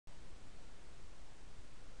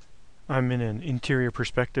I'm in an interior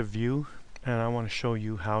perspective view, and I want to show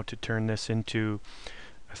you how to turn this into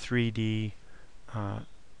a 3D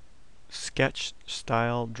sketch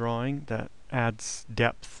style drawing that adds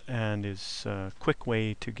depth and is a quick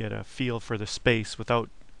way to get a feel for the space without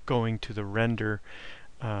going to the render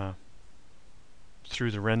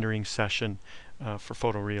through the rendering session for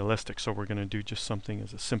photorealistic. So we're going to do just something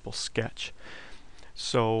as a simple sketch.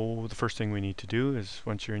 So the first thing we need to do is,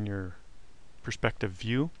 once you're in your perspective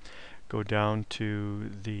view, go down to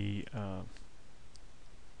the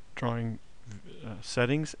drawing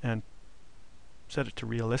settings and set it to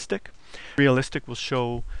realistic. Realistic will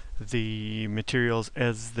show the materials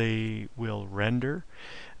as they will render.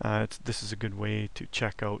 This is a good way to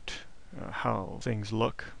check out how things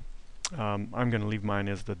look. I'm going to leave mine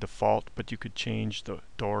as the default, but you could change the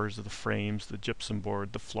doors, the frames, the gypsum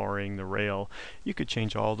board, the flooring, the rail. You could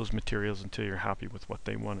change all those materials until you're happy with what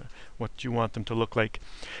you want them to look like.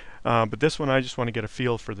 But this one, I just want to get a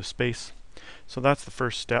feel for the space. So that's the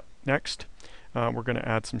first step. Next, we're going to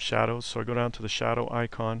add some shadows. So I go down to the shadow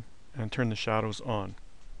icon and turn the shadows on.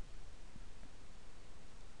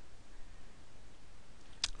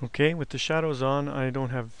 Okay, with the shadows on, I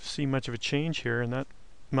don't see much of a change here, and that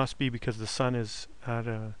must be because the sun is at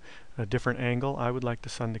a different angle. I would like the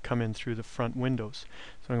sun to come in through the front windows.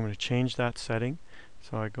 So I'm going to change that setting.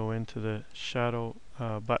 So I go into the shadow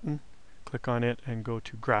button, click on it, and go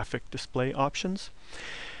to graphic display options.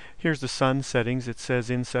 Here's the sun settings. It says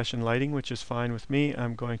in session lighting, which is fine with me.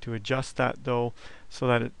 I'm going to adjust that though so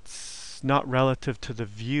that it's not relative to the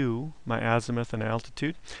view, my azimuth and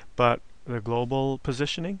altitude, but the global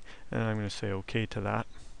positioning, and I'm going to say OK to that.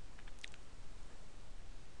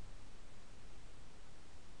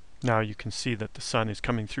 Now you can see that the sun is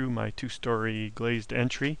coming through my two-story glazed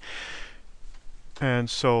entry. And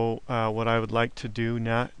so what I would like to do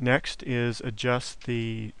next is adjust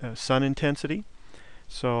the sun intensity.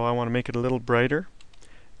 So I want to make it a little brighter.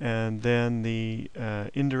 And then the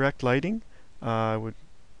indirect lighting, I would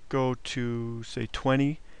go to, say,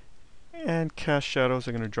 20. And cast shadows,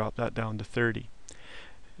 I'm going to drop that down to 30.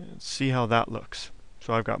 And see how that looks.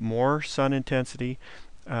 So I've got more sun intensity.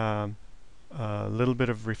 A little bit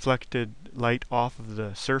of reflected light off of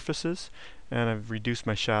the surfaces, and I've reduced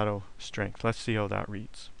my shadow strength. Let's see how that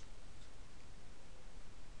reads.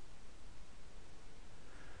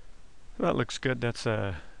 That looks good. That's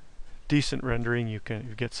a decent rendering. You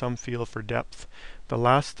get some feel for depth. The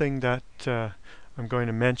last thing that I'm going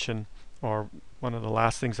to mention, or one of the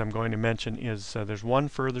last things I'm going to mention, is there's one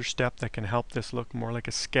further step that can help this look more like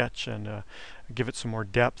a sketch and give it some more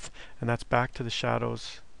depth, and that's back to the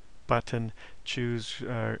shadows button, choose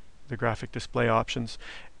the graphic display options,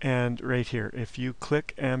 and right here, if you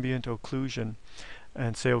click ambient occlusion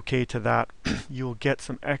and say OK to that, you'll get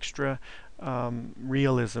some extra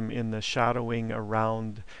realism in the shadowing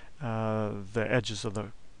around the edges of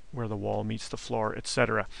where the wall meets the floor,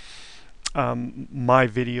 etc. My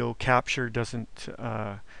video capture doesn't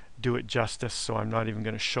do it justice, so I'm not even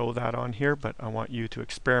going to show that on here, but I want you to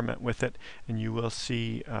experiment with it and you will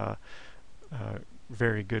see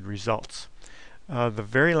very good results. The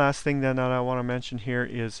very last thing then that I want to mention here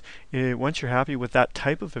is once you're happy with that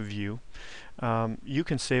type of a view, you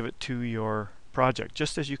can save it to your project,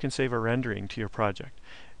 just as you can save a rendering to your project.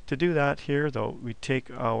 To do that here though, we take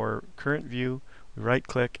our current view, we right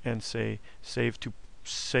click and say save to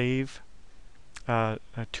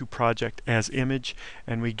project as image,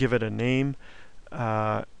 and we give it a name,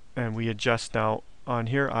 and we adjust. Now on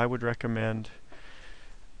here I would recommend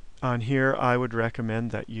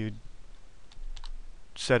that you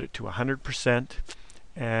set it to 100%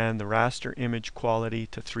 and the raster image quality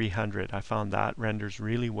to 300. I found that renders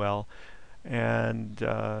really well, and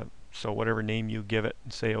so whatever name you give it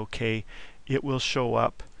and say OK, it will show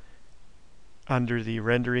up under the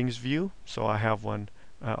renderings view. So I have one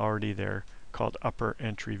already there called upper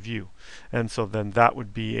entry view, and so then that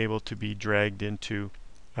would be able to be dragged into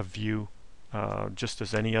a view just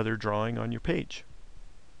as any other drawing on your page.